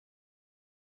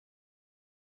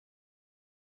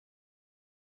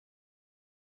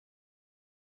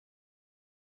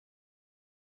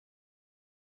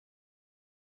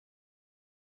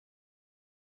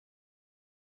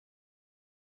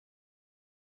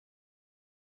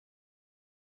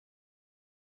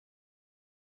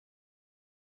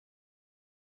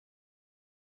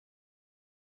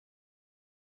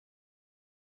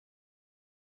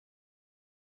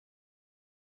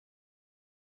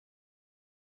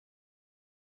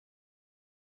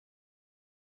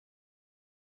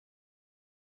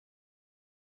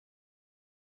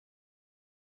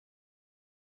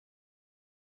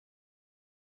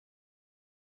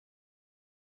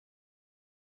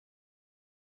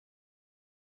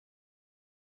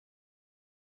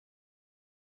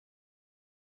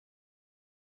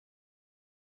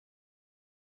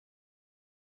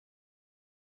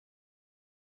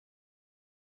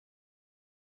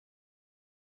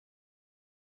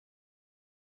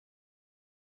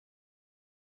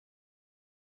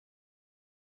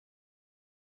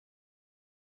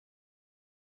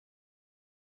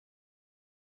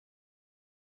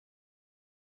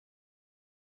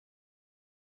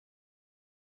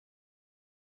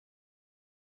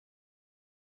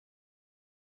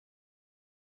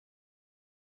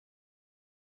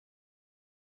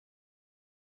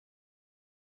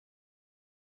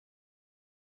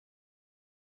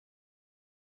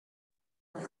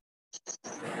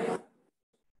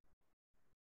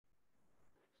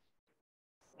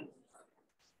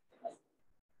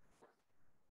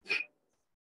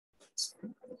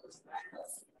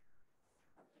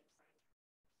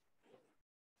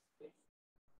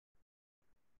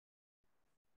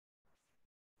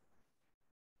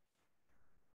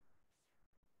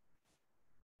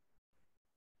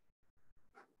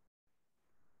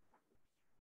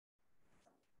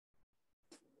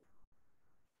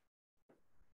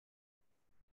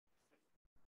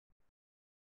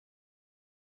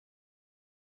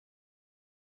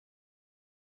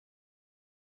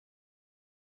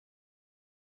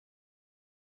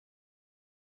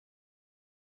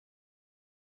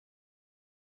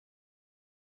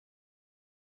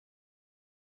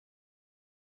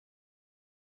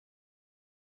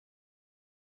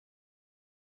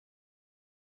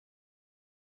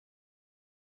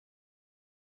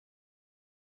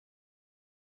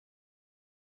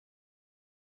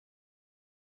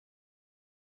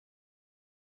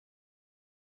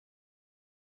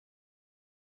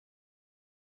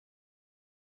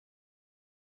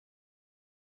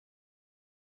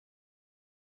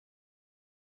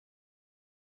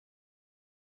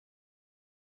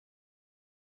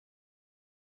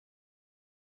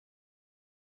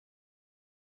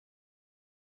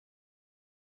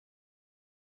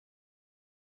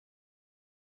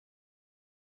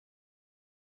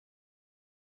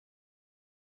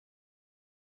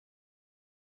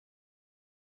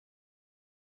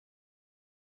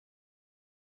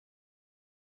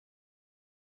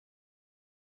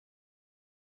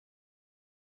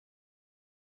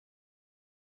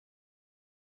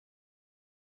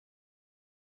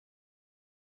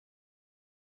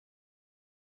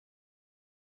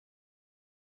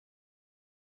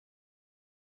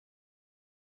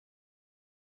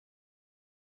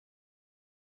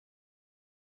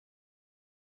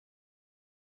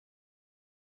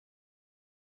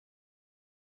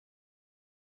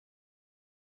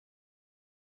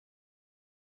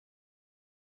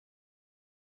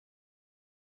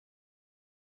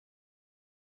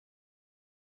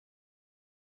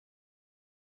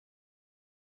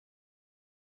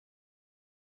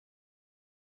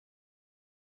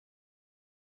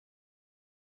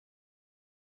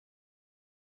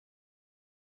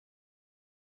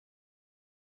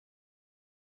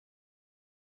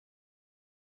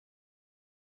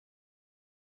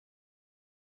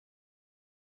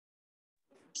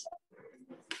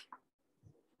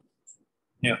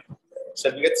Yeah.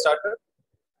 Shall we get started?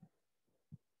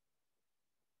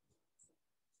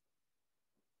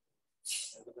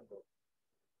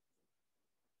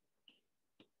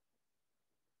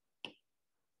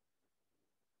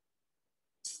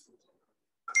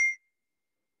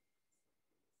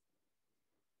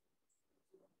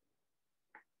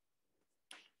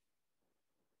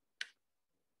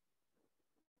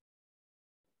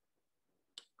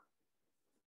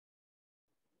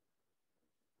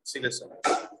 See this.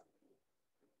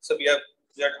 So we have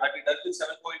we done till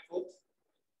 7.4?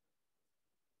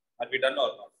 Are we done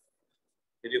or not?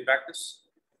 Did you practice?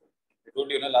 I told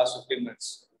you in the last 15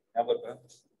 minutes.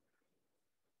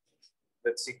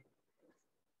 Let's see.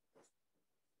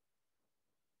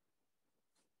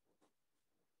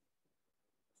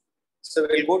 So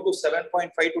we'll go to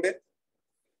 7.5 today.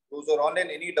 Those who are online,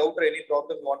 any doubt or any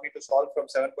problem you want me to solve from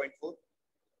 7.4?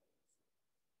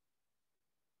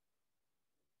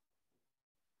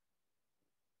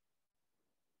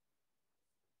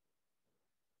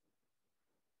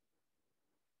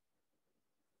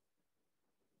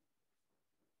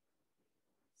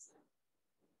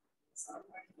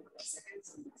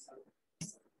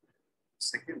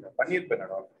 Second, paneer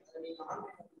panadol.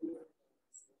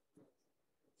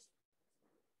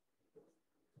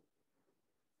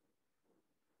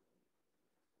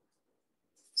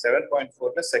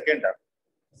 7.4 the second up.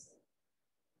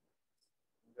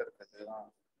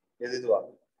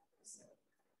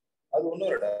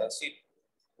 See,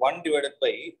 1 divided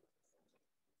by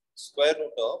square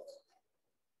root of,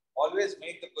 always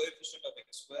make the coefficient of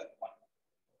x square 1.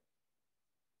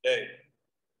 There.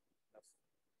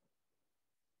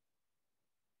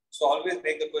 So always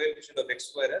make the coefficient of x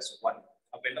square as 1.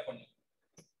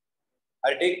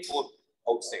 I'll take 4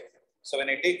 outside. So when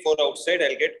I take 4 outside,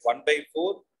 I'll get 1 by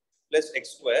 4 plus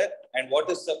x square. And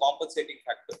what is the compensating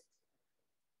factor?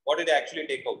 What did I actually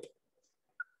take out?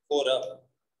 4. 4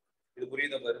 and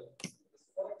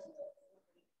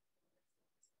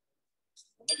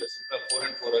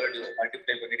 4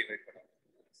 multiply.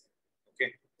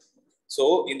 Okay.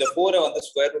 So in the 4 on the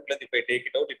square root, if I take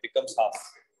it out, it becomes half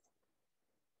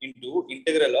into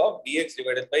integral of dx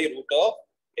divided by root of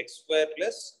x square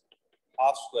plus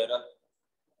half square.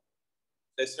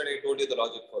 Yesterday I told you the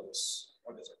logic for this.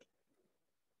 What is it?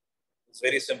 It's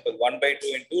very simple. 1 by 2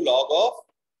 into log of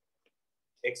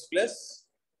x plus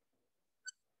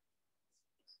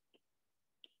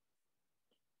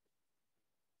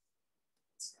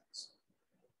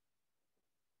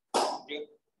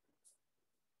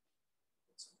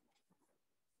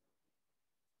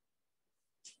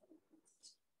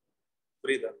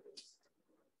breathe up.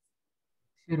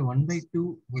 Sir, 1 by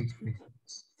 2 whole square.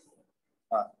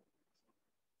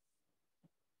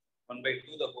 1 by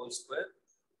 2 the whole square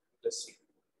plus c.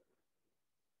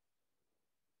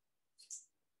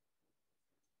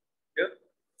 Here.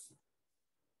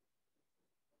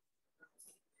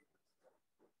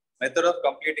 Method of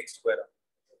completing square.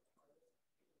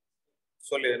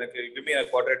 So give me a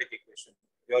quadratic equation.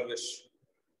 Your wish.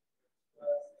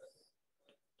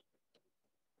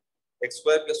 X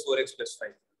square plus 4x plus 5.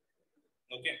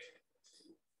 Okay.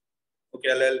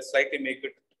 Okay, I'll slightly make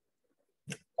it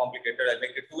complicated. I'll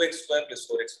make it 2x square plus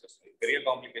 4x plus 5. Very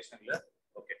complication.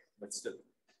 Okay, but still.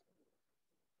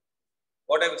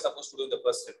 What I was supposed to do in the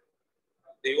first step?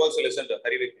 You also listen to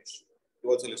Hari Vignesh. You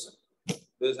also listen.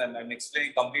 Because I'm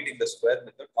explaining completing the square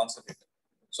method, concentrated.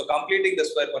 So completing the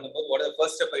square, what is the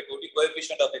first step I told you?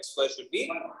 Coefficient of x square should be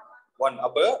 1.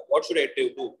 What should I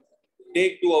do?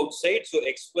 Take 2 outside. So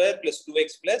x square plus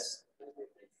 2x plus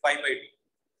 5 by 2.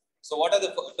 So what are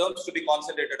the terms to be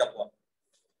concentrated upon?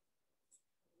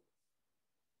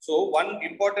 So one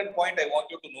important point I want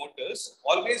you to note is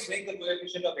always make the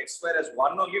coefficient of x square as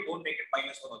 1 only. Don't make it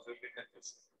minus 1 also.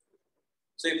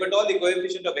 So if at all the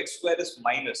coefficient of x square is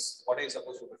minus, what are you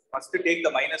supposed to do? First take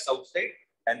the minus outside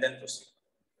and then proceed.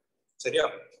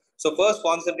 So first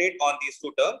concentrate on these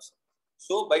two terms.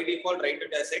 So by default write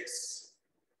it as x.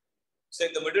 So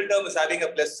if the middle term is having a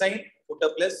plus sign, put a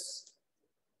plus.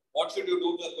 What should you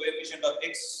do to the coefficient of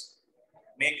x?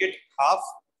 Make it half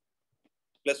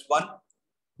plus 1.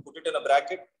 Put it in a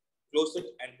bracket, close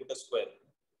it and put a square.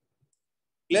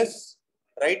 Plus,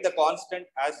 write the constant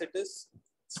as it is,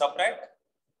 subtract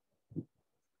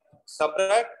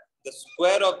the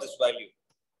square of this value.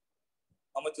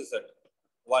 How much is that?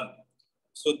 1.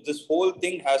 So this whole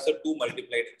thing has a 2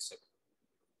 multiplied inside.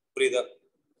 Breathe up.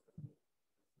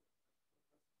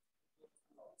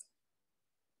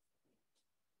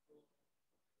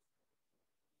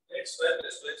 X square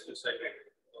plus 2x plus 5. Okay.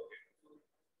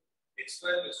 X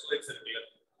square plus 2x circular.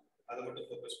 That's what the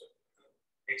focus.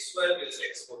 x square plus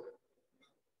x square.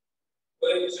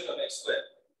 Coefficient of x square.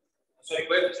 Sorry,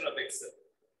 coefficient of x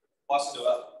positive.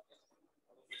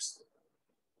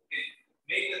 Okay.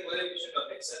 Make the coefficient of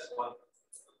x as 1.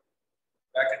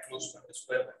 Bracket close to the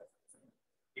square bracket.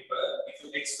 If you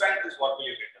expand this, what will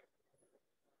you get?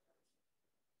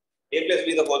 A plus b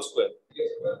the whole square.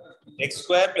 X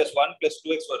square plus 1 plus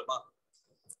 2x வருமா?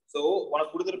 So,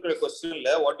 உனக்கு கொடுத்திருக்கிற questionல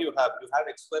what do you have? You have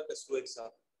x square plus 2x.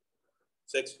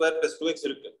 So, x square plus 2x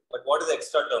இருக்கு. But what is the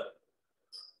extra term?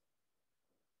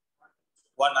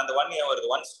 1 and the 1 ஏன் வருது?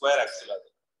 1 square actually அது.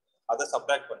 அதை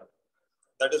subtract பண்ணணும்.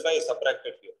 That is why I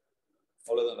subtracted here.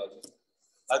 அவ்வளவுதான் logic.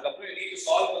 அதுக்கப்புறம் you need to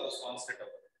solve for this constant.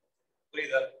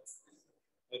 புரியுதா?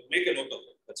 Make a note of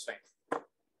it. That's fine.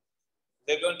 Is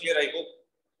everyone clear? I hope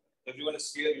everyone is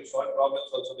clear. You solve problems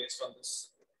also based on this.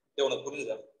 They want to put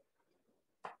it up.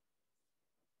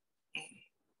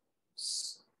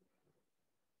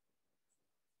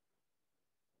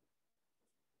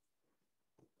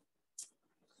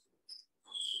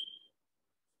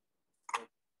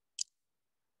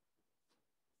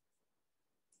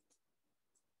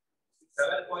 As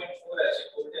I told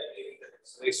you, I'm giving the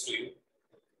exercise to you.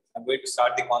 I'm going to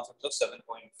start the concept of 7.5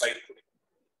 today.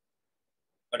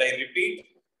 But I repeat,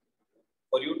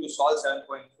 for you to solve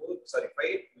 7.4, sorry, 5,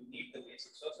 you need the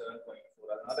basics of 7.4.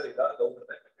 Another is doubt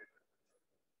that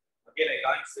again, I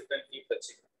can't sit and keep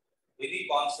touching. Any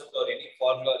concept or any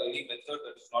formula or any method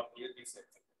that is not clearly set.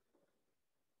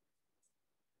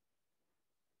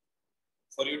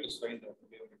 For you to find out,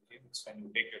 it's when you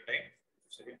take your time.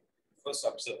 First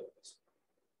observe this.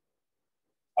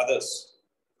 Others.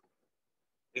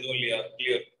 Is only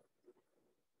clear.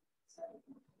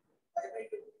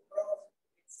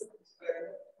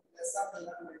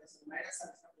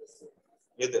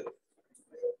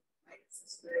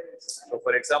 So,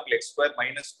 for example, x square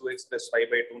minus 2x plus 5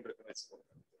 by 2.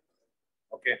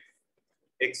 Okay.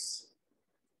 X.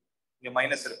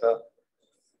 Minus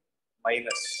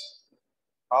minus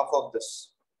half of this.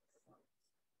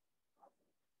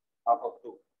 Half of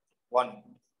 2. 1.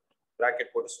 Bracket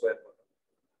put square.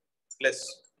 Plus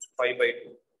 5 by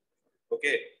 2.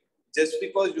 Okay. Just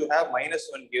because you have minus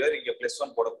 1 here, you get plus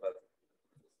 1 put up.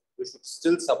 You should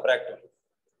still subtract it.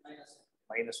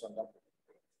 Minus 1.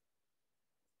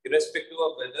 Irrespective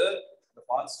of whether the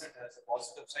constant has a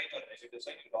positive sign or negative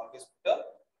sign, you always put a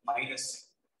minus.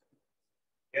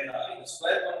 Then in the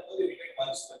square one, you will get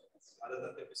 1 square. Other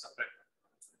than that, we subtract.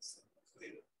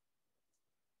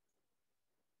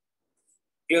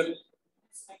 Here.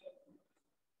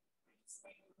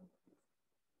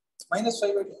 Minus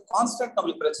 5 by 2. Constant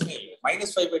double pressure.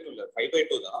 Minus 5 by 2. 5 by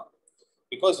 2.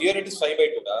 Because here it is 5 by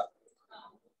 2.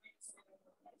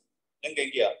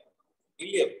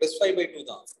 Plus 5 by 2.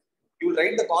 You will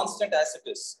write the constant as it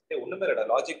is.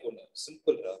 Logic.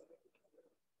 Simple.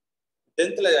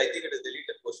 10th, I think it is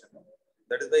deleted question.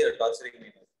 That is why you are torturing me.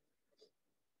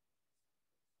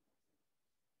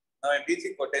 Now I am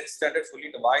teaching for 10th standard fully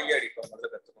to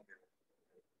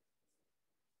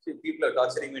see, people are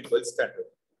torturing me in 12th standard.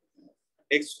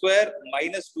 X square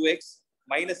minus 2x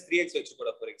minus 3x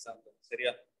for example.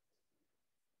 Seriya?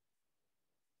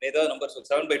 Neda number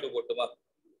 7 by 2 போட்டுமா?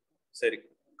 சரி.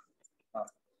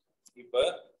 இப்போ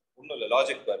ஒண்ணுல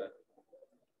logic பாரு.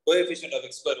 Coefficient of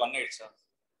x square 1 ஆயிடுச்சா?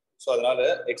 So அதனால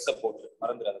x போட்டு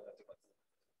மறந்துடாத கண்டிப்பா.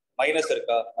 மைனஸ்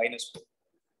இருக்கா? -4.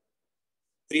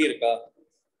 3 இருக்கா?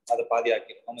 அத பாதி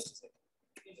ஆக்கி. ஆமாம் சார்.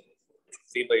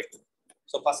 3 by 2.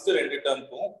 சோ ஃபர்ஸ்ட் ரெண்டு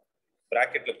டேர்ம்க்கும்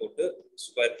பிராக்கெட்ல போட்டு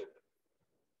ஸ்கொயர் போட்டு.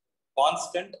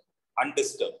 Constant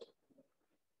undisturbed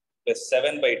plus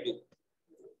 7 by 2.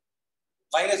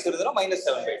 Minus irudhana minus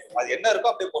 7 by 2. அது என்ன இருக்கோ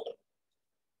அப்படியே போட்டுரு.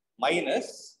 Minus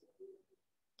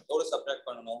எவ்வளவு சப்ட்ராக்ட்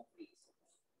பண்ணணும்?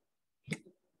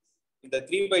 இந்த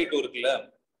 3 by 2 இருக்குல்ல,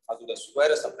 அதோட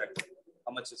ஸ்கொயரை சப்ட்ராக்ட் பண்ணணும்.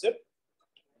 How much is it?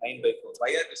 9 by 4.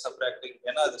 Why are we subtracting?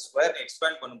 ஏன்னா அது ஸ்கொயர்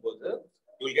எக்ஸ்பேண்ட் பண்ணும்போது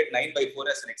you will get 9 by 4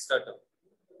 as an extra term.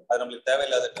 அது நமக்கு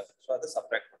தேவையில்லாத term. So அதை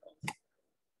சப்ட்ராக்ட் பண்ணணும்.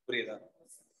 புரியுதா?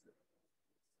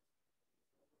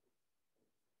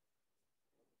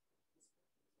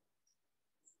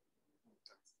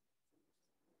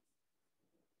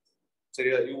 So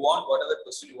you want whatever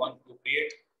question you want to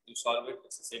create, you solve it.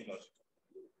 It's the same logic.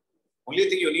 Only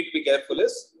thing you need to be careful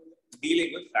is dealing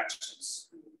with fractions.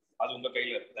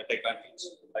 That I can't teach.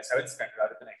 By 7th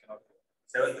standard, I cannot.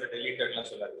 7th deleted la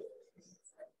solladu.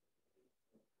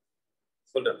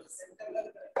 Solra.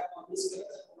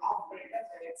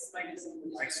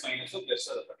 X minus plus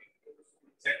or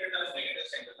center term negative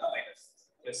center term minus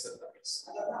plus or minus.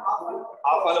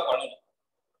 Half ala pannu.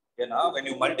 When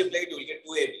you multiply it, you will get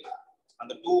 2ab. And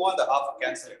the 2 on the half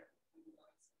cancel it.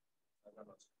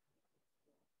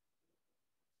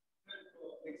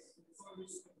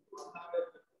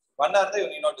 1 hour, you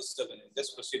need not disturb anything.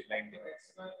 Just proceed blindly.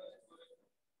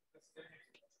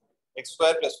 X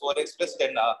square plus 4x plus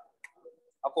 10 hour.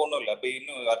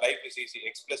 Your life is easy.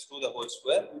 X plus 2 the whole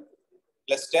square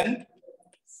plus 10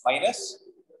 minus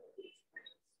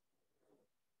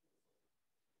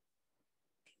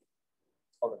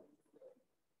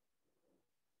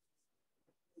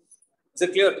Is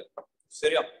it clear?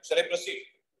 Shall I proceed?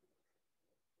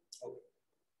 Okay.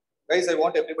 Guys, I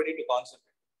want everybody to concentrate.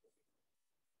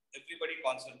 Everybody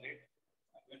concentrate.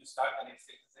 I'm going to start the next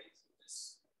exercise.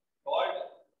 It's called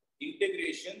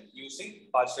integration using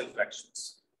partial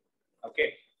fractions.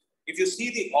 Okay. If you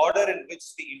see the order in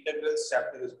which the integrals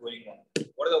chapter is going on,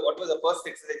 what was the first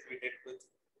exercise we did with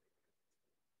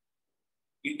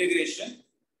integration?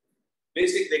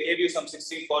 Basic, they gave you some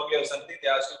 16 formula or something, they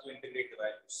asked you to integrate the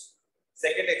values.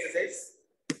 Second exercise,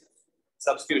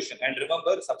 substitution. And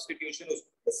remember, substitution is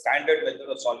the standard method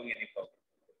of solving any problem.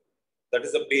 That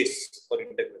is the base for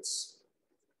integrals.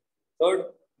 Third,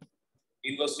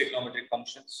 inverse trigonometric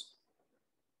functions.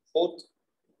 Fourth,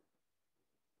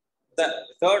 the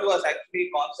third was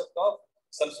actually concept of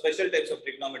some special types of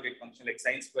trigonometric function like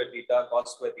sine square theta,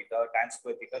 cos square theta, tan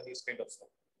square theta, these kind of stuff.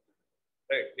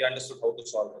 Right? We understood how to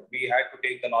solve it. We had to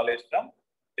take the knowledge from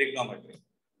trigonometry.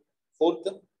 Fourth,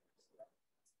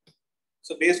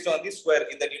 so based on the square,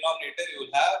 in the denominator, you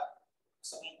will have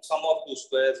sum of two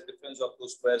squares, difference of two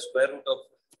squares, square root of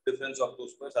difference of two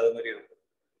squares, other way.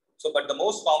 So, but the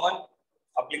most common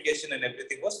application and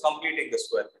everything was completing the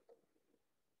square.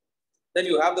 Then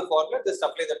you have the formula, just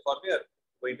apply that formula, you are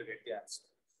going to get the answer.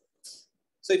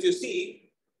 So if you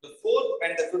see, the fourth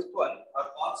and the fifth one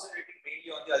are concentrating mainly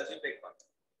on the algebraic part.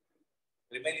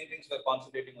 Remaining things were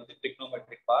concentrating on the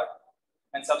trigonometric part,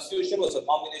 and substitution was a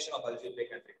combination of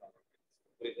algebraic and trigonometric.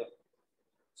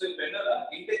 So in general,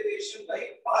 integration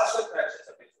by partial fractions.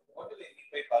 What do they mean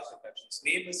by partial fractions?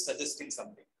 Name is suggesting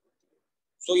something.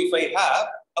 So if I have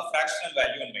a fractional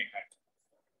value in my hand,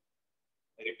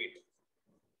 I repeat.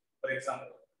 For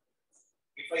example,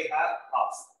 if I have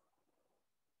half,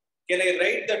 can I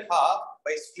write that half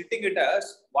by splitting it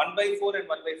as 1 by 4 and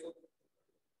 1 by 4?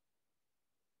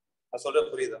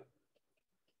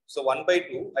 So 1 by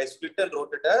 2, I split and wrote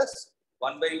it as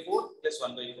 1 by 4 plus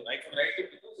 1 by 4. I can write it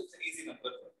because it's an easy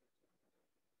number.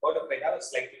 What if I have a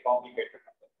slightly complicated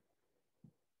number?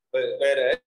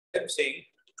 Where I'm saying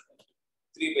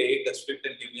 3 by 8, the split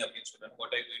and give me a student.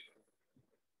 What are you going to do?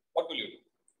 What will you do?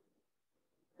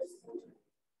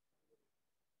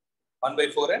 1 by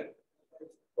 4 and?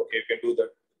 Okay, you can do that.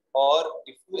 Or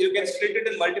if you can split it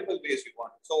in multiple ways you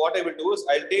want. So what I will do is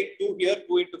I'll take 2 here,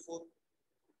 2 into 4.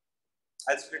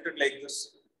 I'll split it like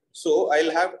this. So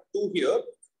I'll have 2 here.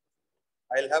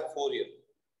 I'll have 4 here.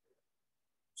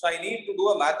 So I need to do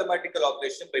a mathematical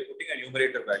operation by putting a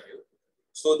numerator value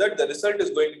so that the result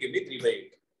is going to give me 3 by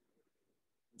 8.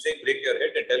 I'm saying break your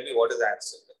head and tell me what is the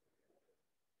answer.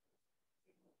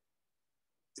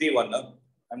 3, 1. No?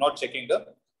 I'm not checking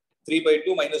the 3 by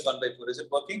 2 minus 1 by 4. Is it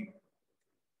working?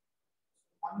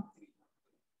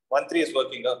 1, 3 is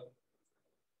working.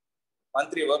 1,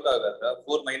 3 work.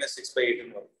 4 minus 6 by 8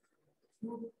 in work.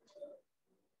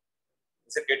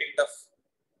 Is it getting tough?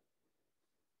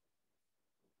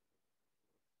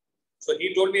 So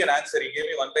he told me an answer. He gave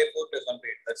me 1 by 4 plus 1 by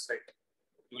 8. That's right.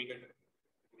 You will get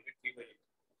 3 by 8.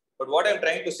 But what I'm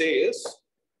trying to say is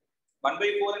 1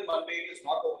 by 4 and 1 by 8 is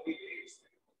not the only variation.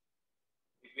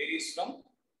 It varies from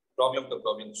problem to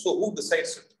problem. So who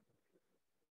decides it?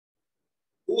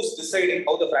 Who's deciding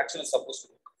how the fraction is supposed to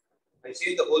look? I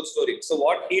changed the whole story. So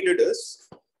what he did is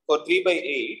for 3 by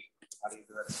 8.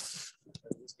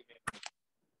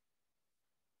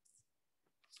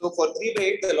 So for 3 by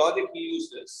 8, the logic he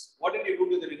used is, what did you do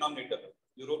to the denominator?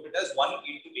 You wrote it as 1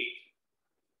 into 8.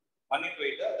 1 into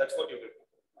 8, that's what you did.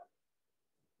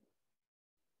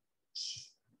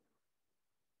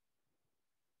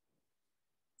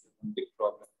 Big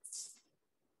problem.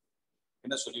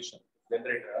 In a solution,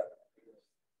 generator.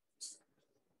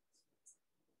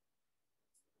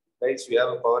 Guys, we have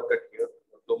a power cut here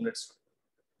for 2 minutes.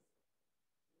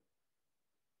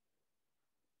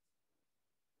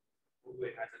 Who do I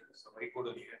handle this? So I go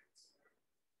to here.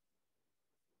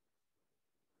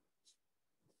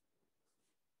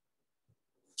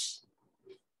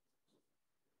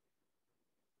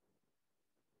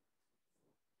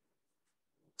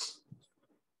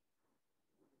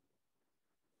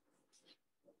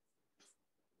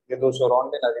 Those who are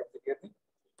online, are you able to hear me?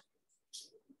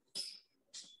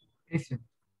 Yes, sir.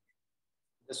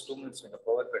 Just 2 minutes in a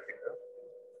power cut here.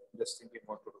 Just thinking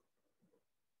what to do.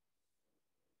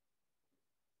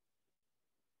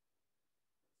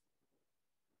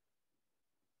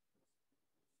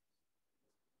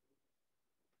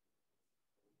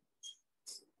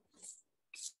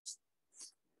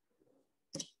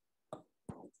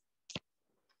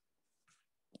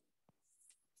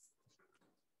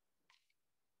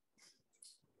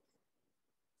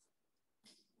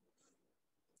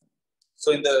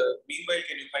 So in the meanwhile,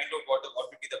 can you find out what will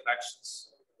be the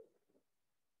fractions?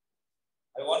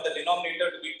 I want the denominator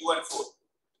to be 2 and 4.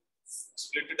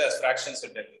 Split it as fractions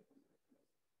and tell me.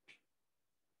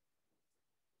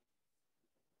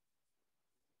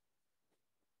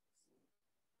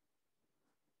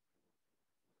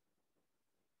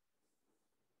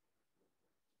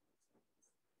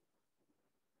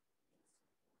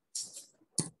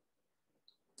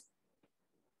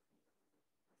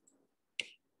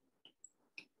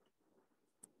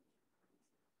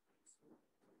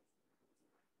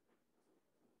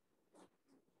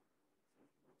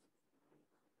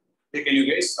 Hey, can you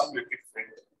guys come with it front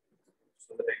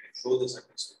so that I can show this at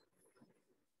least?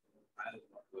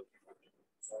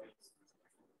 Sorry.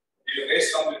 Can you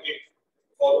guys come with it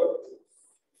forward?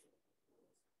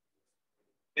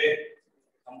 Hey,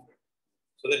 come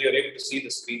so that you're able to see the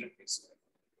screen at least.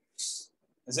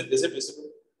 Is it visible?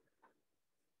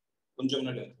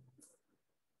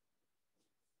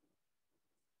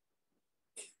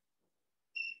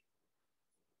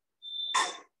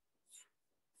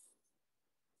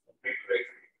 Right.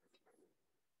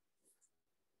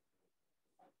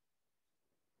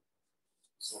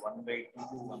 So 1 by 2 to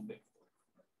 1 by 4.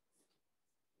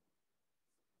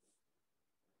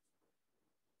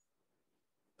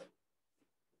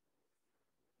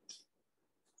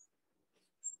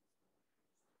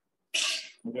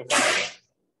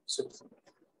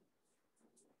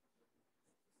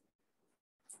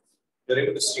 You're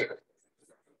able to see it.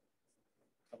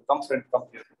 Come friend, come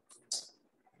here.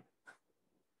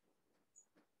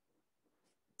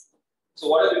 So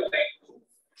what are we trying to do?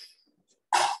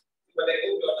 But I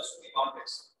hope you understand the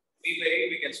context.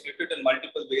 We can split it in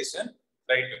multiple ways and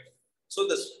write it. So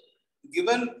this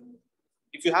given,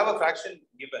 if you have a fraction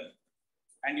given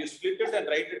and you split it and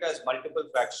write it as multiple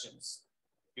fractions,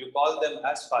 you call them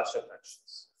as partial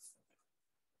fractions.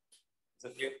 Is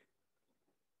that clear?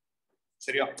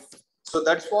 Seriya? So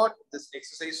that's what this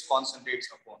exercise concentrates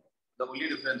upon. The only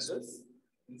difference is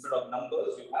instead of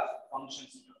numbers, you have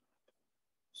functions.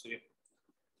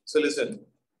 So listen,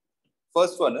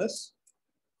 first one is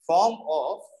form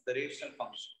of the rational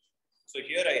function. So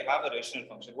here I have a rational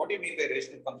function. What do you mean by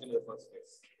rational function in the first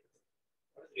place?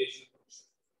 What is rational function?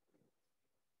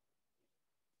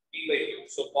 P by Q.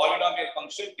 So polynomial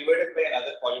function divided by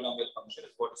another polynomial function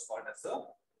is what is called as a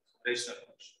rational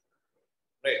function.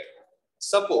 Right.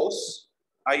 Suppose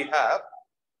I have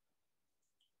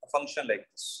a function like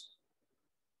this.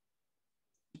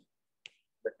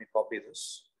 Let me copy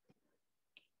this.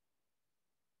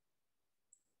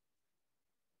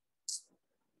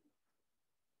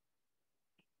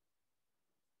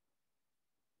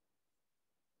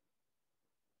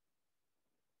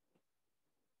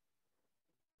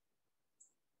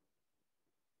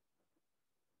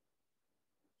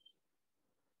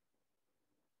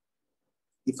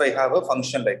 If I have a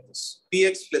function like this,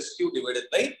 px plus q divided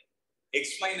by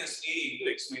x minus a into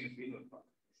x minus b.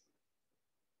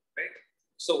 Right?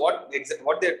 So what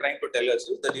they're trying to tell us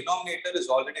is the denominator is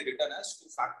already written as 2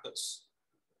 factors.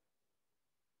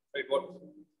 Right? What?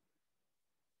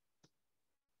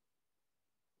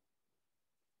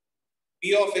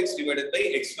 P of x divided by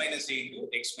x minus a into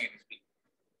x minus b.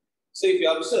 So if you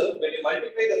observe, when you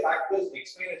multiply the factors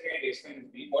x minus a and x minus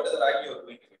b, what is the value you are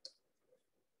going to get?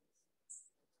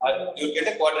 You get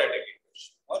a quadratic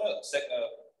equation or a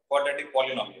quadratic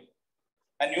polynomial.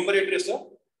 And numerator is a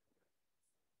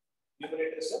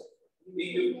it's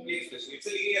a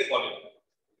linear polynomial.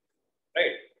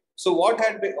 Right? So what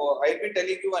I've been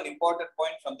telling you an important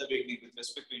point from the beginning with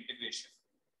respect to integration.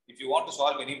 If you want to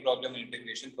solve any problem in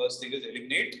integration, first thing is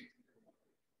eliminate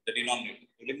the denominator.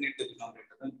 Eliminate the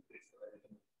denominator.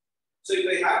 So if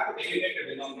I have to eliminate the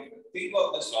denominator, think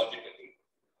of this logically.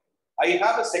 I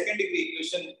have a second degree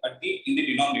equation in the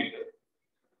denominator.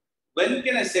 When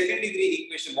can a second degree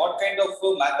equation, what kind of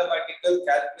mathematical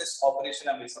calculus operation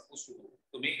am I supposed to do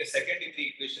to make a second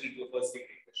degree equation into a first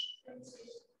degree equation?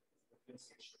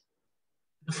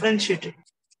 Differentiate.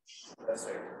 That's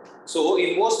right. So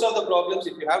in most of the problems,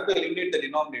 if you have to eliminate the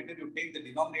denominator, you take the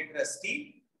denominator as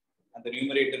t and the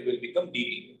numerator will become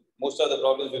dt. Most of the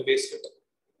problems we face it.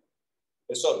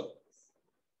 Yes or no?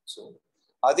 So,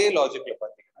 adhe logic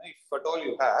if at all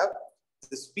you have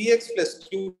this px plus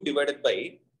q divided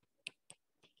by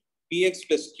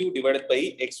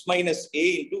x minus a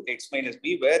into x minus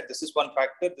b, where this is one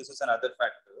factor, this is another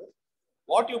factor.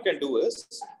 What you can do is,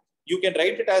 you can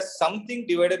write it as something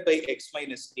divided by x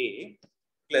minus a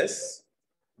plus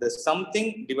the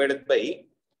something divided by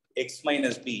x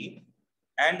minus b,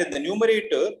 and in the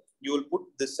numerator, you will put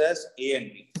this as a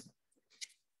and b.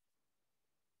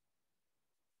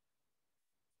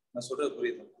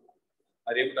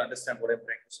 Are you able to understand what I'm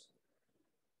trying to say?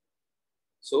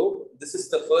 So this is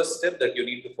the first step that you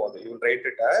need to follow. You will write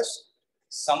it as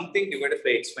something divided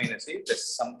by x minus a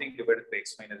plus something divided by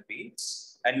x minus b.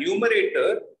 And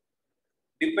numerator,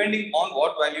 depending on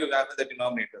what value you have in the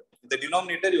denominator. In the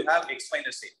denominator, you have x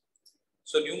minus a.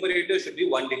 So numerator should be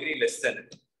 1 degree less than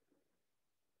it.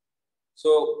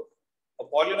 So a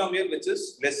polynomial which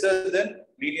is lesser than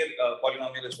linear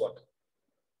polynomial is what?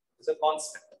 It's a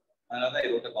constant. Another, I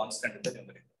wrote a constant in the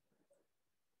numerator.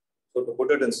 So to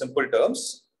put it in simple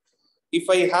terms, if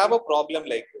I have a problem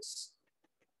like this,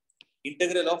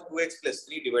 integral of 2x plus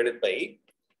 3 divided by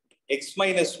x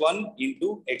minus 1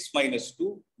 into x minus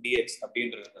 2 dx,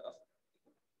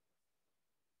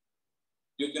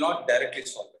 you cannot directly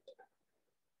solve it.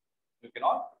 You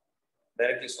cannot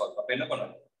directly solve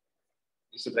it.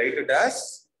 You should write it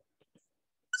as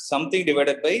something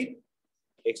divided by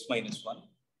x minus 1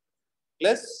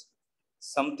 plus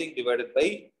something divided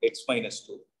by x minus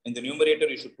 2. In the numerator,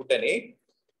 you should put an a.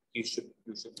 You should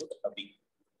put a b.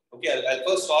 Okay, I'll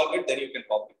first solve it, then you can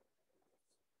copy.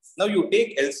 Now you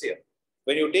take LCM.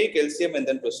 When you take LCM and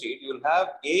then proceed, you will have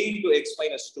a into x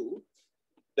minus 2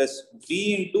 plus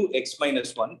b into x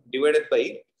minus 1 divided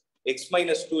by x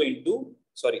minus 2 into,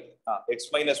 x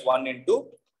minus 1 into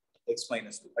x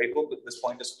minus 2. I hope that this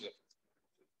point is clear.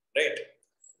 Right.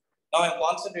 Now I'm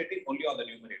concentrating only on the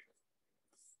numerator.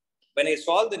 When I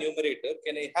solve the numerator,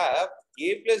 can I have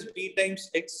a plus b times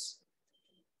x?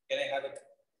 Can I have it?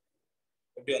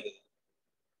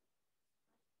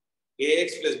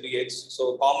 Ax plus bx.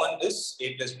 So common is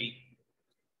a plus b.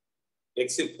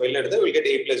 X if well will get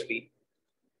a plus b.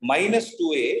 Minus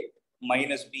 2a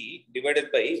minus b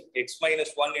divided by x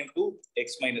minus 1 into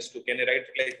x minus 2. Can I write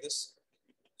it like this?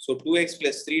 So 2x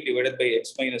plus 3 divided by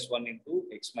x minus 1 into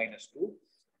x minus 2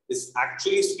 is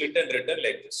actually split and written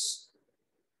like this.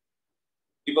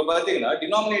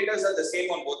 Denominators are the same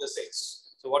on both the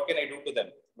sides. So what can I do to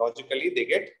them? Logically, they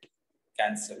get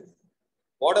cancelled.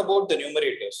 What about the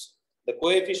numerators? The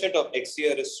coefficient of x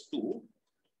here is 2.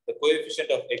 The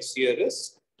coefficient of x here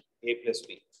is a plus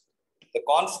b. The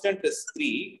constant is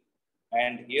 3.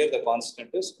 And here the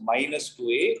constant is minus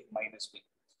 2a minus b.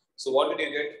 So what did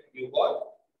you get? You got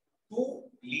two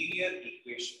linear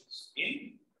equations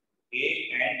in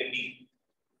a and b.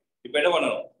 You better want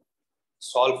to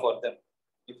solve for them.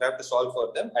 If I have to solve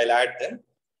for them, I'll add them.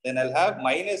 Then I'll have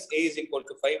minus a is equal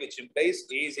to 5, which implies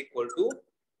a is equal to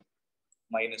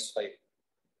minus 5.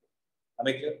 Am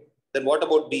I clear? Then what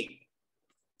about b?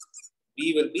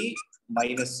 B will be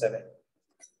minus 7.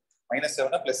 Minus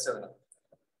 7 or plus 7?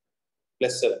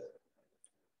 Plus 7.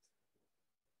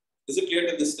 Is it clear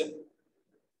to this step?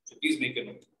 So please make a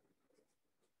note.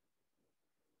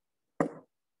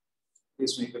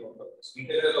 Please make a note of this.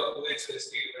 Integral of 2x plus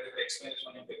 3 divided by x minus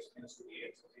 1 into x minus 2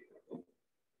 dx is equal to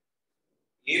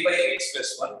a by x plus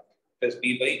 1 plus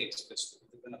b by x plus 2.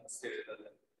 You can write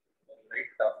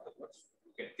it afterwards.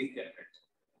 You can think and write.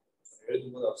 Give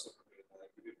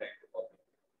you time to copy.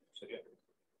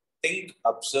 Think,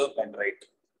 observe, and write.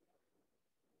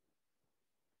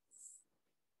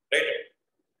 Right?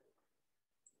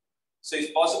 So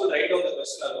it's possible to write down the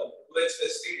question alone. 2x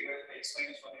plus 3 divided by x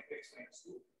minus 1 into x minus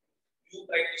 2. You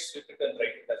try to split it and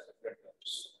write it as different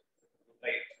terms.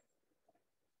 Right?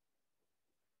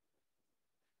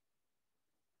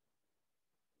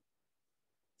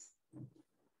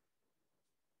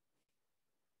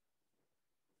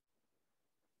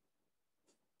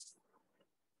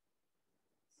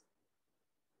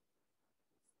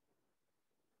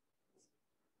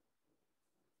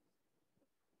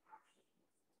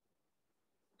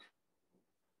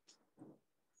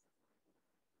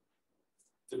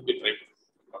 It's a bit right.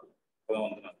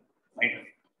 Right.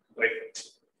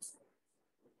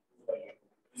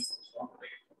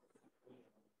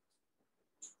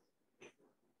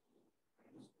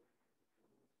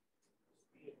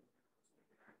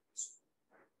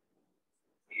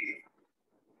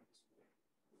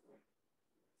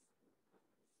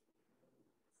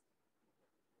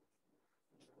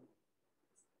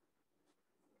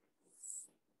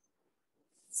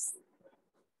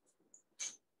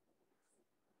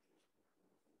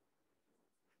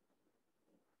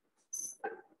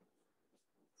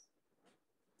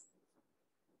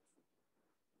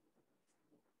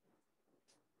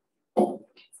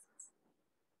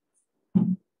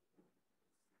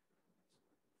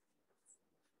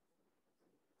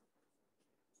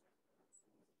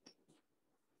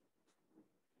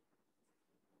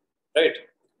 Right.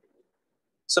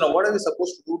 So now what are we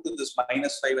supposed to do to this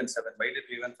minus 5 and 7? Why did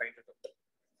we even find it out?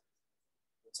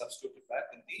 We'll substitute it back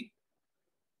in the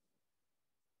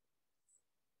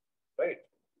right.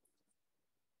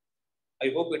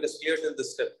 I hope it is clear till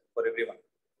this step for everyone.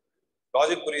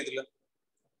 Logic puriyudilla.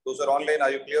 Those are online,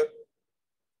 are you clear?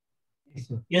 Yes,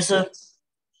 sir. Yes, sir.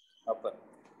 Upper.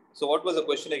 So what was the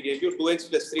question I gave you? 2x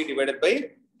plus 3 divided by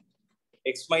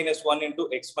x minus 1 into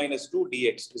x minus 2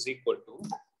 dx is equal to.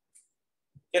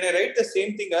 Can I write the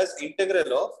same thing as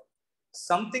integral of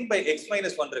something by x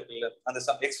minus 1 regular? And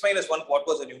the x minus 1, what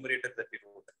was the numerator that we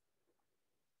wrote?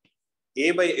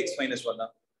 A by x minus 1.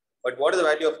 But what is the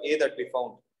value of a that we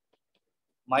found?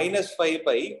 Minus 5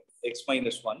 by x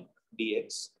minus 1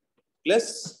 dx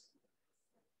plus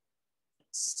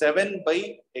 7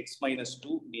 by x minus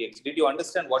 2 dx. Did you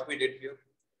understand what we did here?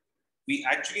 We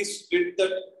actually split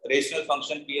the rational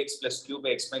function px plus q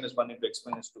by x minus 1 into x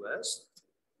minus 2 as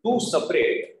two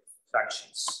separate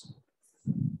fractions,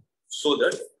 so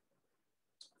that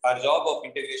our job of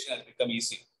integration has become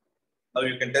easy. Now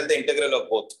you can tell the integral of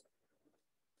both.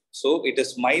 So it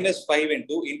is minus 5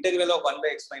 into integral of 1 by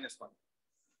x minus 1.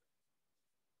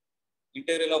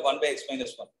 Integral of 1 by x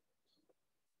minus 1.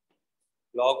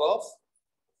 Log of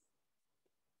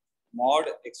mod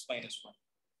x minus 1.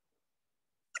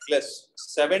 Plus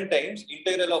 7 times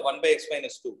integral of 1 by x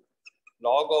minus 2.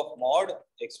 Log of mod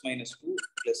x minus 2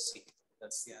 plus c.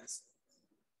 That's the answer.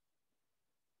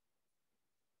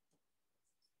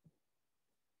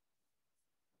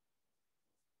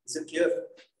 Is it clear?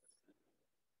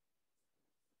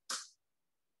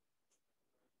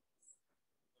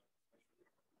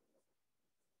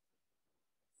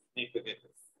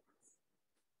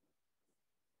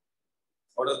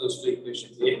 What are those two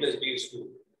equations? A plus b is 2.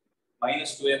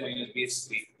 Minus 2a minus b is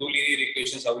 3. Two linear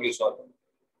equations, how will you solve them?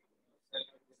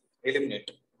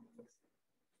 Eliminate.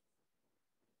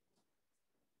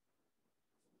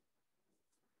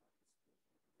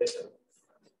 Yes, sir.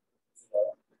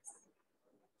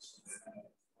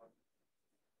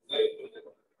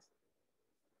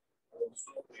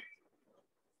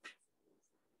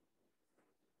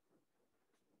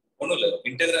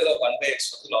 Integral of 1 by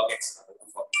x log x.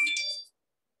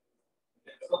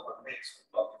 Integral of 1 by x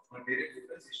log x. Direct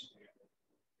differentiation.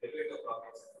 Derivative of log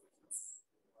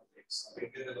x.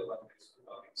 Integral of 1 by x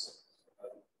log x.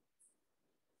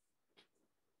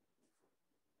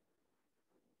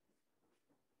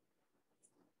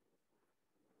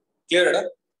 Clear,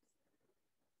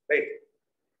 right?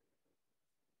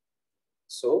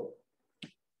 So,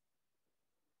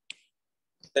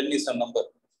 tell me some number.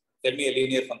 Tell me a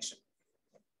linear function.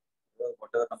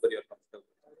 Whatever number you are comfortable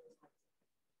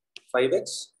with.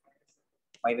 5x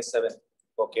minus 7.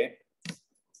 Okay.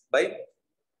 By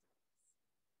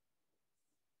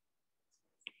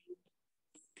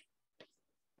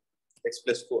x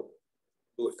plus 4.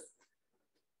 Do it.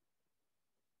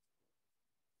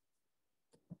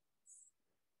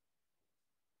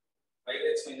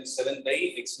 5x minus 7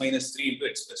 by x minus 3 into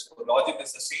x plus 4. Logic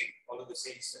is the same. Follow the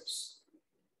same steps.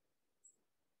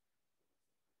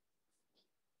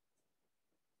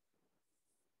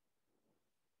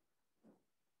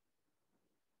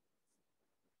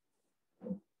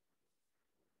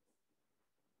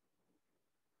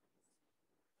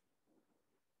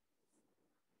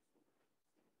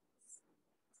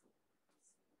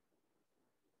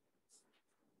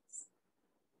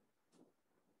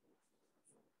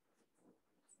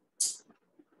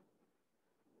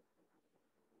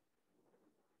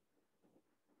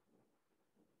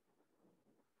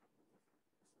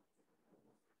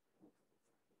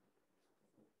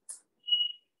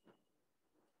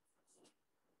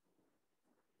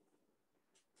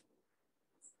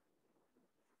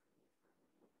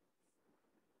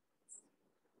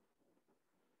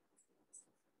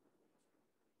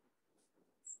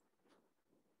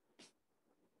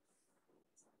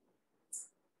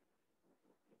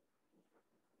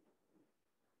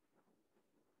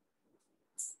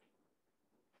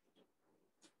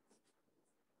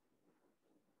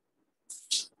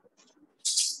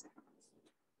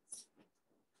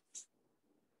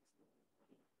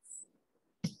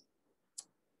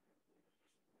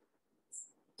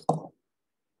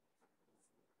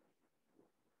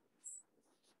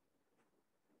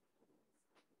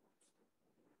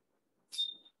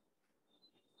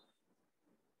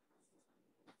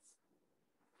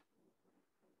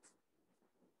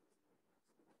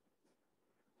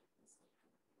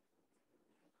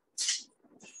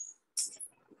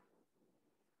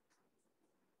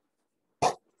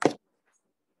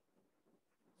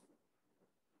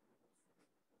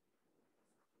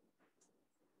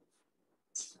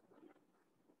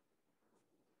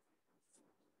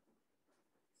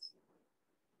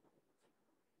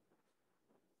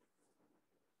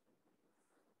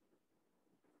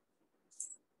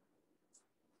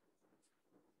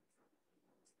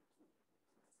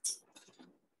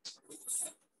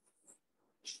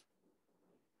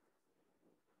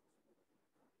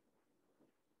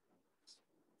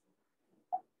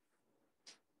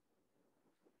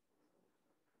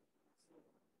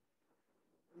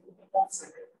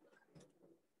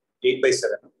 8 by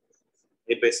 7.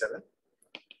 8 by 7.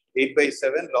 8 by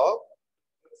 7 log.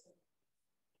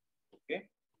 Okay.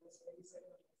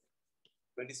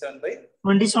 27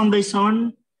 by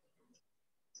 7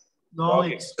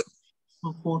 log x.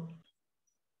 4.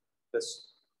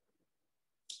 Yes.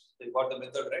 You got the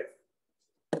method right?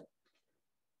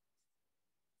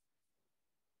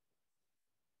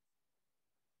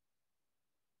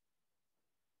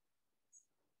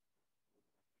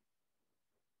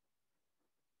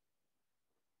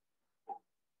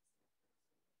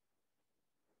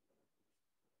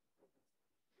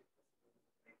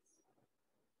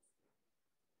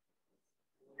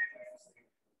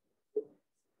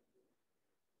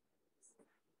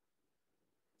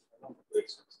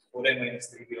 Four a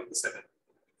minus 3b of the 7.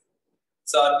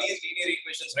 So are these linear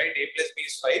equations, right? A plus b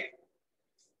is 5.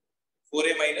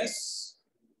 4a minus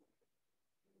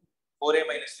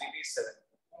 3b is 7.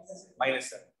 Minus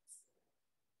 7.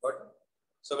 What?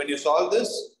 So when you solve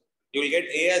this, you will get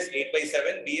a as 8 by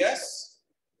 7, b as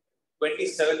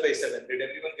 27 by 7. Did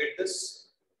everyone get this?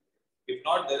 If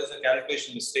not, there is a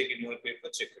calculation mistake in your paper.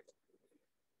 Check it.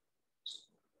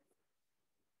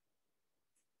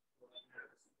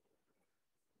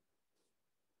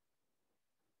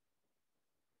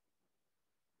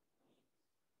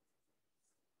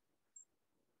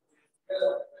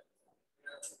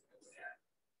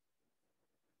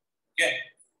 Okay.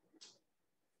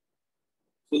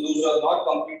 So those who are not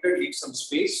completed, leave some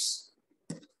space.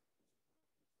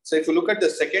 So if you look at the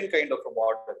second kind of a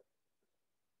model,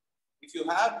 if you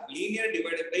have linear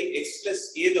divided by x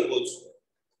plus a the whole square,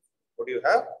 what do you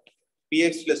have?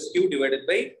 Px plus q divided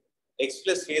by x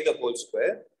plus a the whole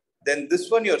square. Then this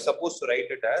one you are supposed to write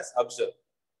it as, observe,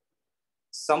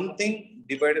 something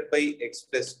divided by x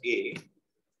plus a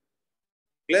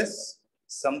plus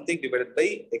something divided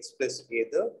by x plus a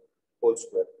the whole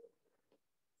square.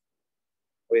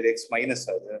 With x minus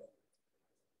other,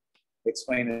 x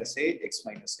minus a, x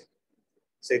minus a.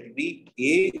 So it will be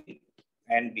a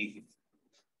and b.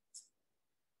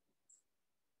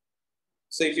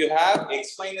 So if you have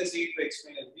x minus a to x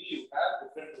minus b, you have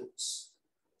different roots.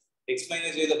 X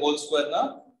minus a the whole square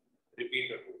now,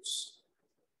 repeated roots.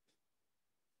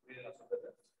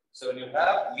 So when you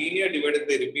have linear divided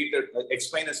by repeated x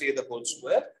minus a the whole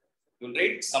square, you will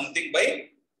write something by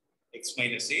x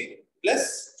minus a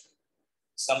plus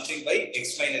something by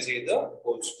x minus a the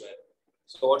whole square.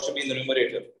 So what should be in the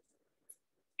numerator?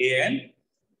 A and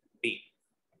b.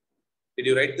 Did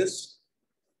you write this?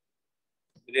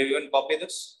 Did everyone copy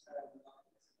this?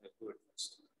 Good.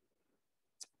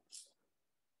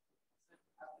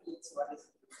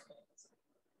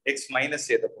 X minus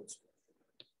a the whole square.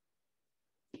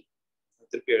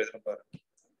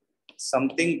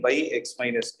 Something by x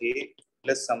minus a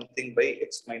plus something by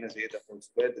x minus a the whole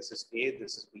square. This is a,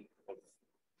 this is b.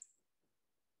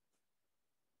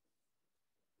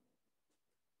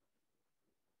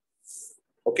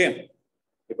 Okay.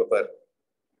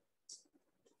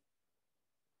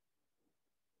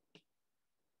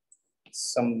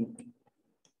 Some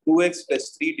 2x plus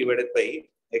 3 divided by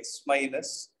x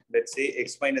minus, let's say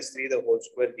x minus 3 the whole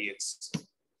square dx.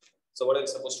 So what are we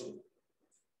supposed to do?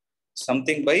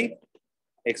 Something by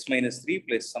x minus 3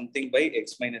 plus something by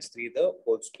x minus 3 the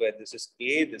whole square. This is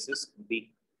a, this is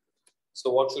b.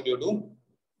 So what should you do?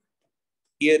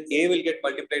 Here a will get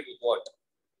multiplied with what?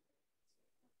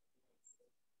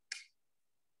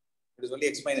 It is only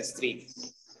x minus 3.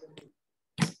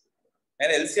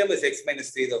 And LCM is x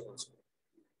minus 3 the whole square.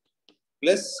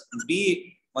 Plus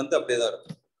b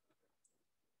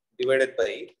divided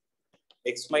by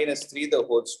x minus 3 the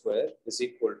whole square is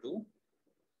equal to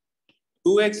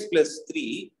 2x plus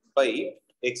 3 by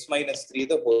x minus 3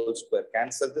 the whole square.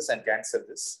 Cancel this and cancel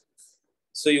this.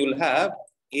 So you will have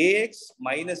ax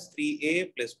minus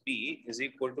 3a plus b is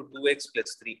equal to 2x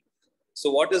plus 3. So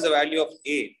what is the value of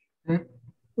a? Sir,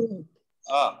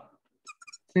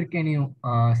 sir, can you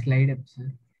slide up,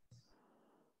 sir?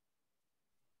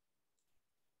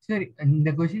 Sir, in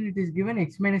the question it is given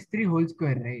x minus 3 whole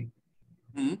square, right?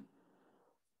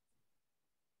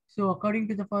 So according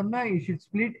to the formula, you should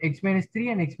split x minus 3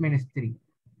 and x minus 3.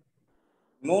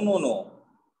 No.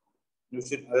 You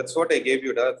should, that's what I gave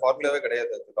you. The formula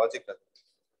the logic.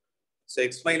 So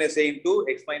x minus a into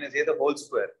x minus a the whole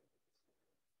square.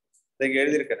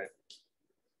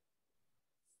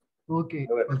 Okay.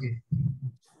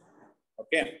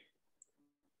 Okay.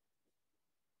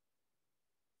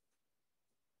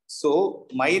 So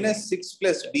minus 6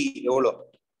 plus b,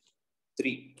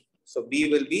 3. So b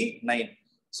will be 9.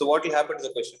 So what will happen to the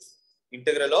question?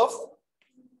 Integral of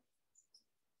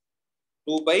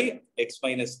 2 by x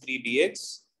minus 3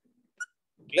 dx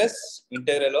plus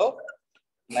integral of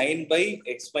 9 by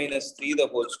x minus 3 the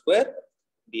whole square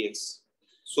dx.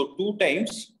 So 2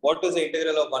 times, what is the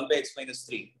integral of 1 by x minus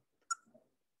 3?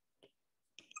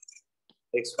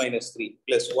 X minus 3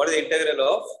 plus what is the integral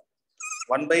of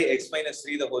 1 by x minus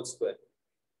 3 the whole square?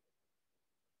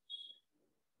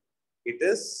 It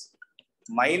is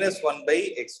minus 1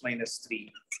 by x minus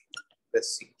 3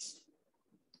 plus c.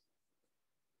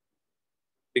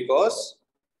 Because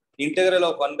integral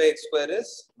of 1 by x square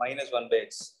is minus 1 by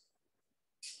x.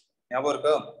 Now,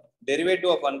 derivative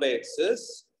of 1 by x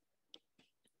is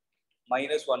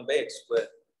minus 1 by x square.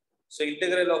 So,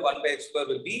 integral of 1 by x square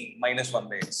will be minus 1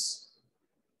 by x.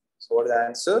 So, what is the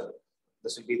answer?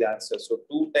 This will be the answer. So,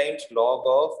 2 times log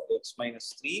of x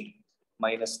minus 3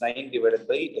 minus 9 divided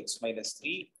by x minus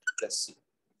 3 plus c.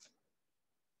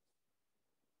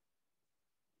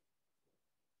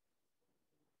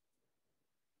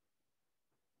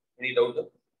 Any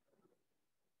doubt?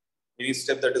 Any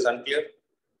step that is unclear?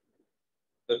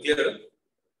 Clear?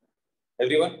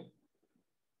 Everyone?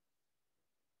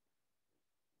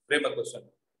 Frame a question.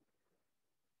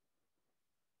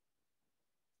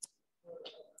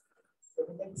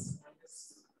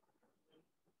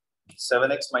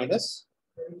 7x minus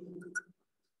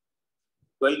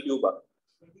 12 cube.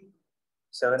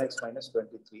 7x minus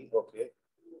 23. Okay.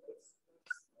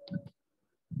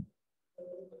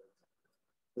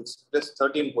 It's plus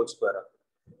 13 whole square.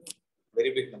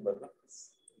 Very big number. No?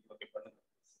 Okay,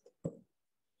 you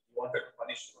wanted to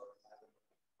punish for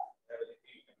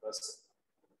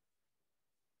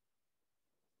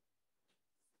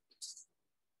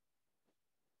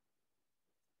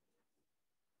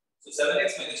so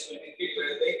 7x minus 23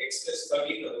 divided by x plus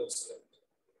 13 the whole square.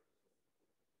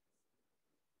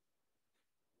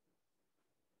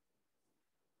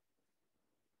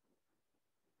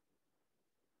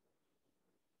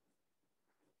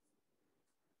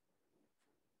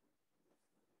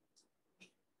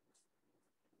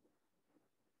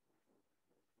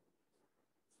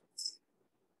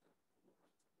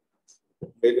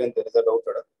 Wait, when there is a doubt.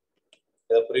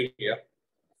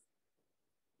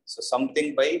 So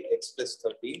something by x plus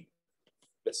 13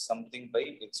 plus something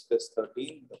by x plus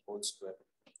 13 the whole square.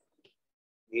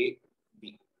 A,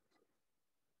 B.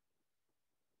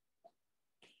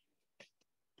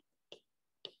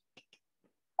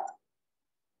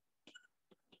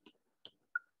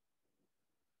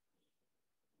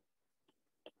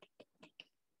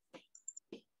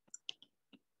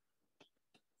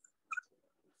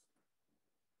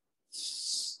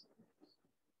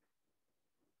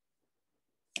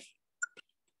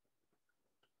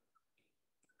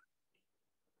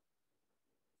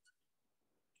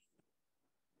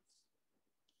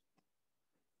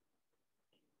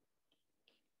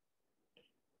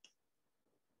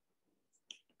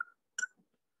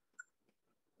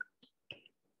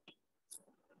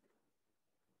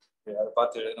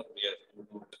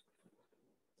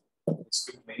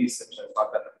 Skip many steps.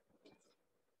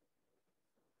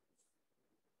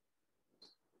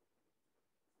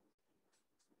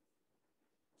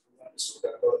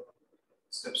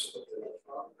 Steps.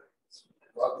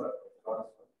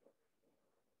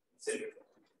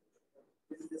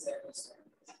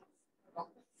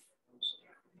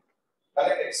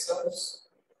 Correct x terms,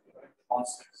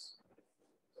 constants.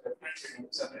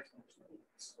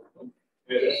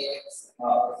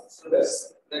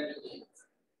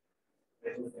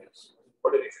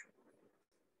 What is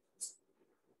it?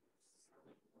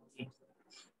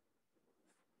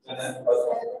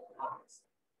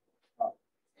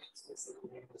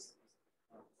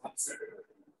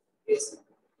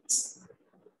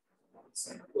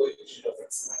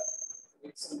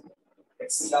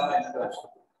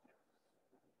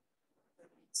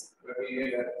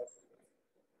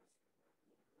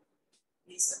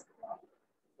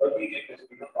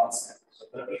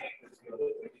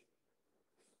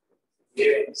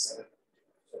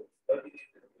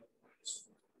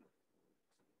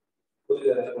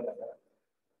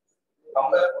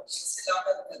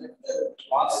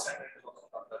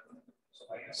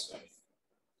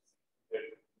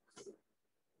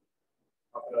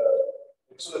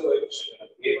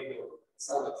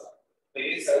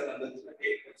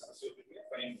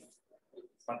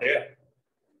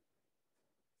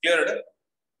 Clear?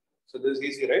 So this is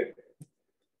easy, right?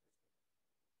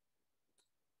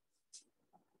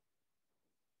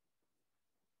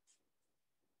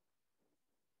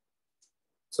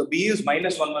 So B is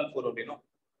minus 114 only, no?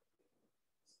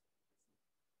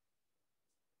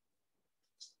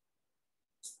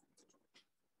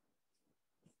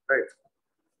 Right.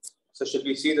 So should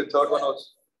we see the third one also?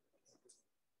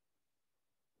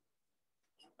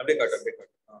 Update cut.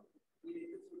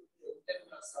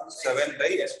 7 by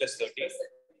x plus 13.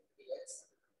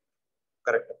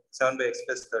 Correct. 7 by x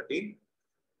plus 13.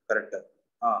 Correct.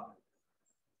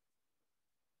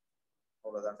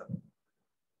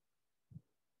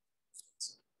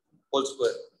 Whole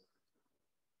square.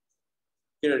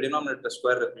 Here denominator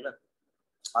square.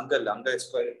 Anga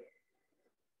square.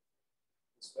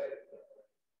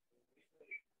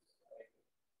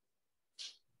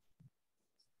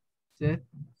 Sir.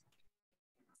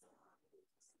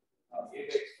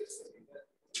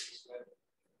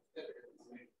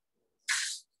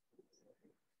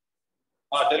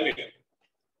 Tell me.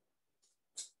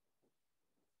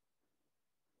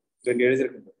 Then here is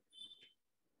it.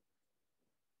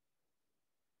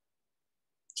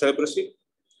 Shall I proceed?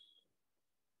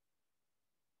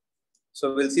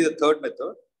 So we'll see the third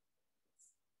method.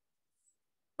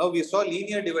 Now we saw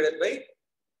linear divided by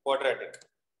quadratic.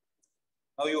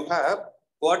 Now you have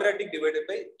quadratic divided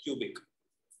by cubic.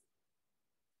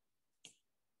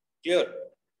 Clear?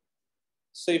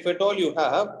 So if at all you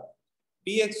have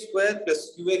px square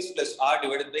plus qx plus r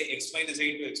divided by x minus a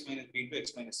into x minus b into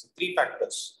x minus c, 3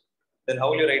 factors. Then how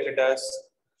will you write it as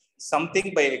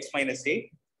something by x minus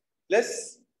a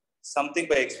plus something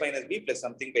by x minus b plus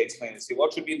something by x minus c.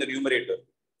 What should be in the numerator?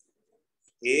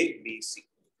 A, b, c.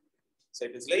 So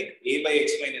it is like a by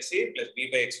x minus a plus b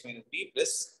by x minus b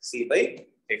plus c by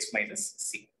x minus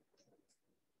c.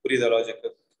 Put the logic.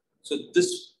 So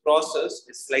this process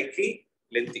is slightly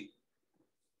lengthy.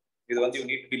 This one you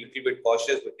need to be a little bit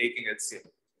cautious with taking LCM.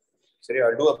 So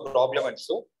I'll do a problem and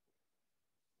show.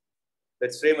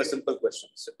 Let's frame a simple question.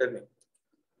 So tell me,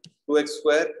 2x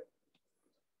square,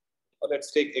 or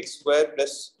let's take x square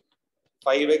plus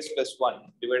 5x plus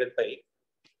 1 divided by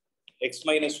x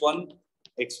minus 1,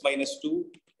 x minus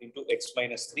 2 into x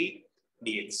minus 3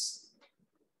 dx.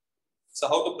 So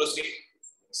how to proceed?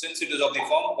 Since it is of the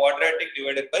form quadratic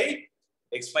divided by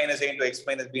x minus a into x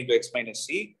minus b into x minus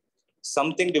c,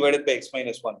 something divided by x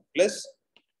minus 1 plus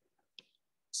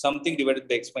something divided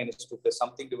by x minus 2 plus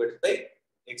something divided by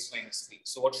x minus 3.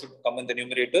 So what should come in the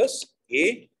numerators?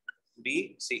 A,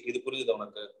 B, C.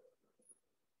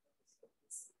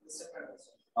 This is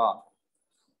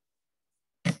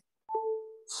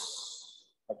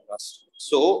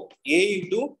so A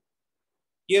into,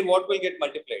 here what will get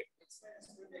multiplied?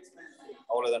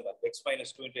 X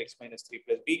minus 2 into x minus 3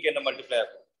 plus B can multiply.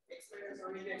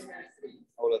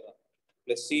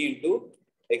 Plus C into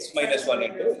x minus 1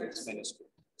 into x minus 2.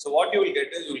 So what you will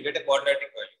get is you will get a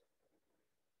quadratic value.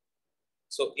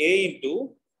 So A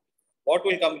into, what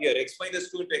will come here? X minus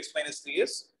 2 into x minus 3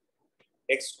 is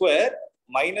x square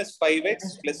minus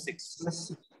 5x plus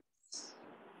 6.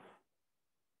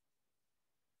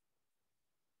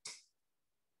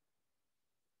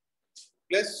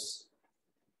 Plus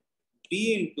B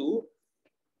into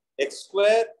x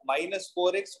square minus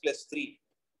 4x plus 3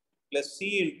 plus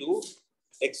C into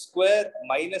x square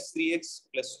minus 3x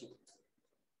plus 2.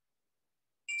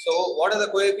 So what are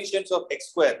the coefficients of x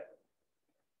square?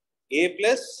 A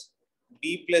plus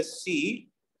B plus C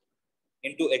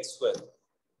into x square.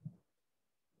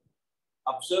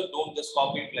 Observe, don't just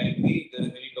copy it blindly. There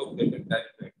is any doubt, get it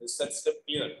clarified. Is that step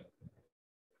clear?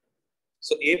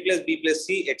 So A plus B plus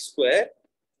C x square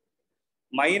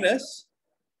minus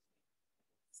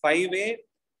 5A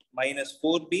minus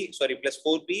 4B, sorry, plus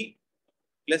 4B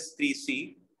plus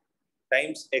 3C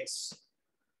times x.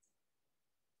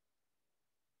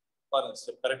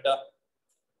 Correct?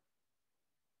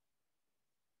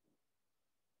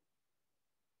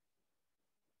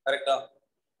 Correct?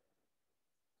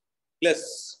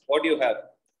 Plus, what do you have?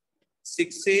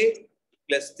 6A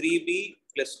plus 3B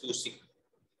plus 2C.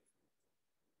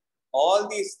 All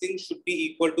these things should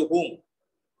be equal to whom?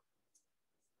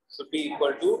 Should be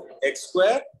equal to x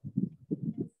square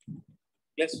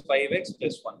plus 5x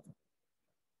plus 1.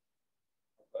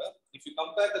 If you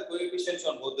compare the coefficients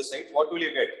on both the sides, what will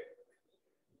you get?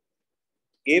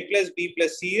 A plus B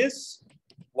plus C is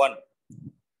 1.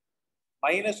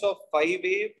 Minus of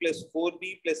 5A plus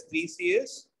 4B plus 3C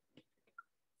is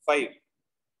 5.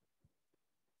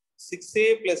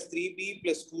 6A plus 3B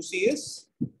plus 2C is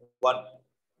 1.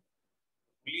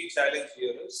 Really challenge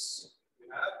here is you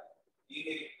have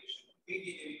linear equation. 3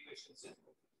 linear equations in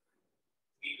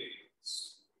 3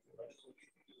 variables.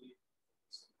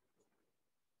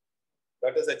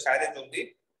 That is a challenge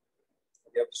only.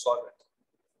 We have to solve it.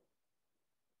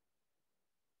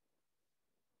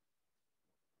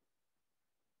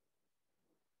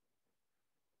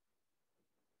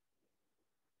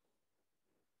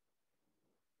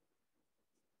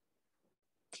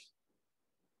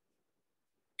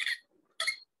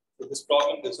 So this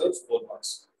problem deserves 4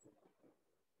 marks.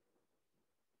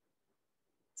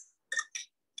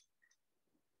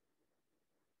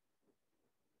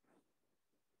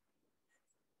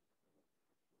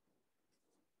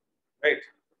 right?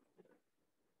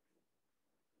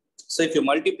 So if you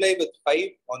multiply with 5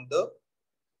 on the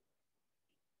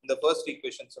first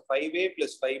equation, so 5a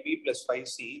plus 5b plus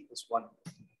 5c is 1.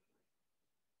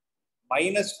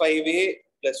 Minus 5a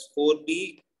plus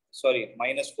 4b, sorry,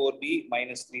 minus 4b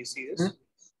minus 3c is?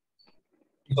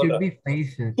 It should be 5,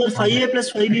 sir. So 5a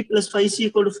plus 5b plus 5c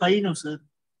equal to 5 now, sir.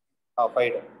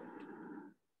 5.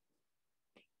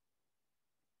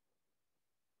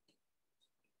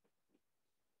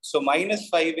 So minus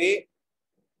 5a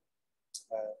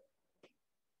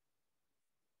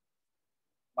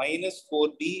minus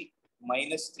 4b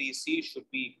minus 3c should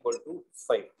be equal to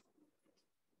 5.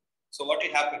 So what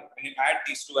will happen when you add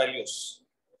these two values?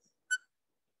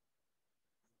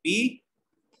 B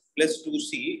plus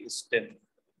 2c is 10.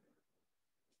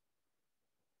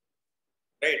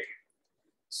 Right?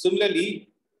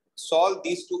 Similarly, solve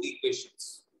these two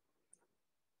equations.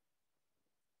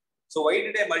 So why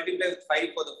did I multiply with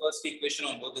 5 for the first equation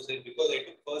on both the sides? Because I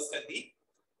took first and the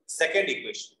second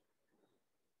equation.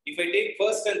 If I take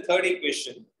first and third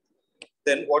equation,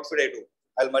 then what should I do?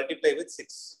 I'll multiply with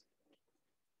 6.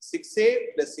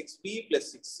 6a plus 6b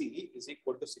plus 6c is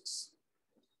equal to 6.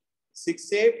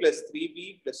 6a plus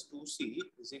 3b plus 2c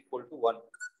is equal to 1.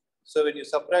 So when you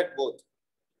subtract both,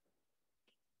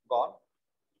 gone.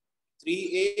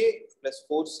 3a plus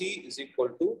 4c is equal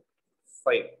to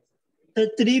 5.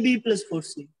 3b plus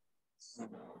 4c.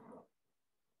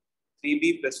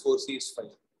 3b plus 4c is 5.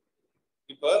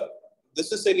 If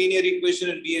this is a linear equation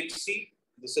in B and C,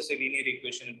 this is a linear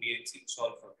equation in B and C,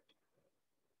 solve for it.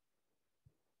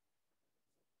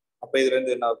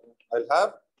 I'll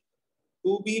have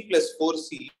 2b plus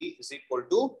 4c is equal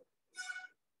to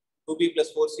 2b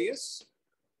plus 4c is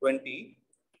 20.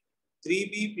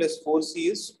 3b plus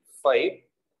 4c is 5.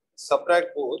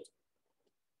 Subtract both.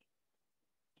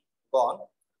 Gone.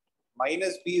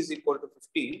 Minus b is equal to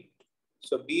 15.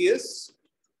 So b is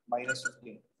minus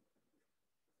 15.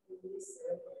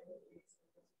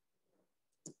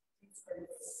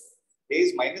 A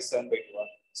is minus 7 by 2.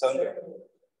 7 by 2.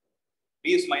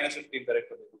 B is minus 15,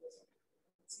 correct?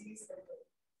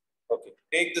 Okay.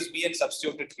 Take this b and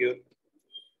substitute it here.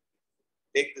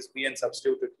 Take this b and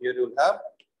substitute it here. You will have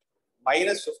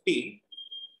minus 15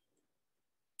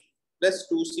 plus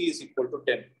 2c is equal to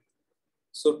 10.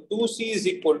 So 2c is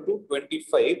equal to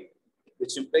 25,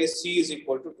 which implies c is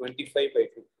equal to 25 by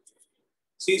 2.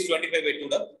 C is 25 by 2.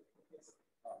 No?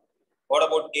 What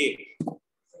about A?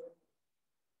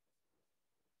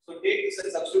 So take this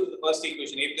and substitute the first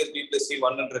equation. A plus B plus C,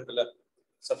 100 pillar.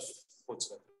 Substitute.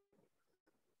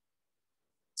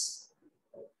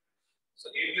 So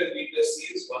A plus B plus C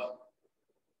is 1.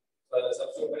 So the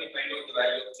substitute, when you find out the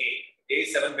value of A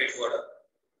is 7 by 2.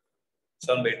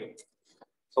 7 by 2.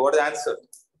 So what is the answer?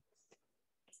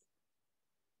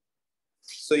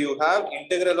 So you have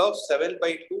integral of 7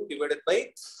 by 2 divided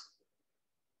by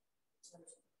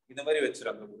in the very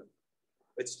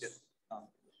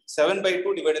 7 by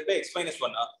 2 divided by x minus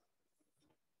 1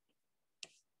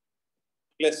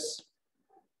 plus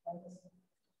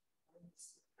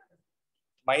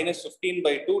minus 15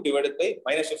 by 2 divided by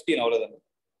minus 15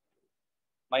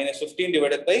 minus 15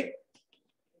 divided by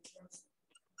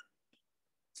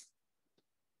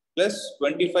plus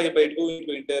 25 by 2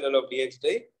 into integral of dx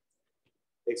by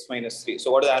x minus 3.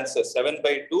 So what is the answer? 7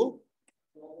 by 2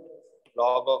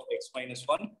 log of x minus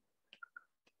 1 .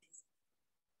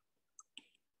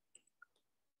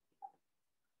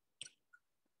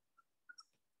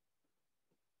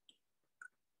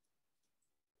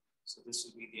 So this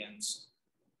will be the answer.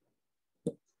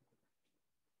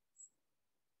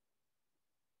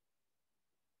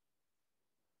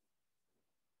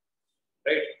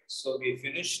 Right. So we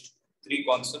finished 3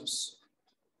 concepts.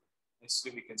 Next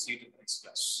we can see it in the next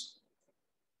class.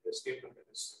 Escape from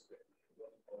this.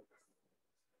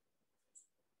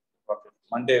 Okay.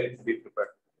 Monday be prepared.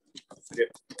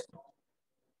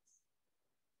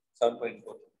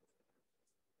 7.4.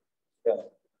 Yeah.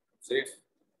 Safe.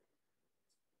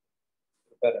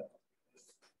 Prepare.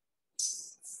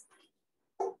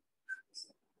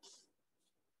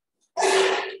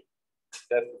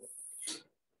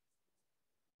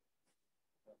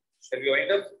 Shall we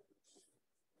wind up?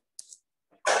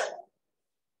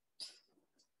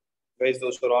 Guys,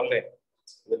 those who are online,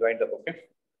 we'll wind up, okay?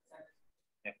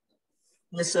 Yeah.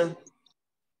 Yes, sir.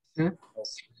 Sir?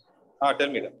 Tell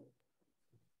me that.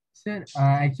 Sir,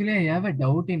 actually, I have a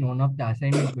doubt in one of the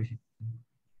assignment questions.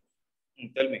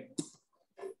 Tell me.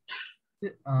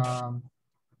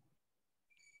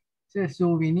 Sir, so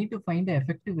we need to find the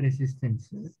effective resistance,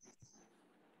 sir.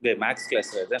 The max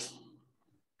class, right?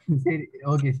 Sir,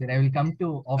 okay, sir. I will come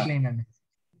to offline.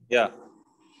 Yeah.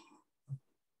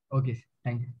 Okay, sir.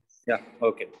 Thank you. Yeah,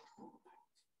 okay.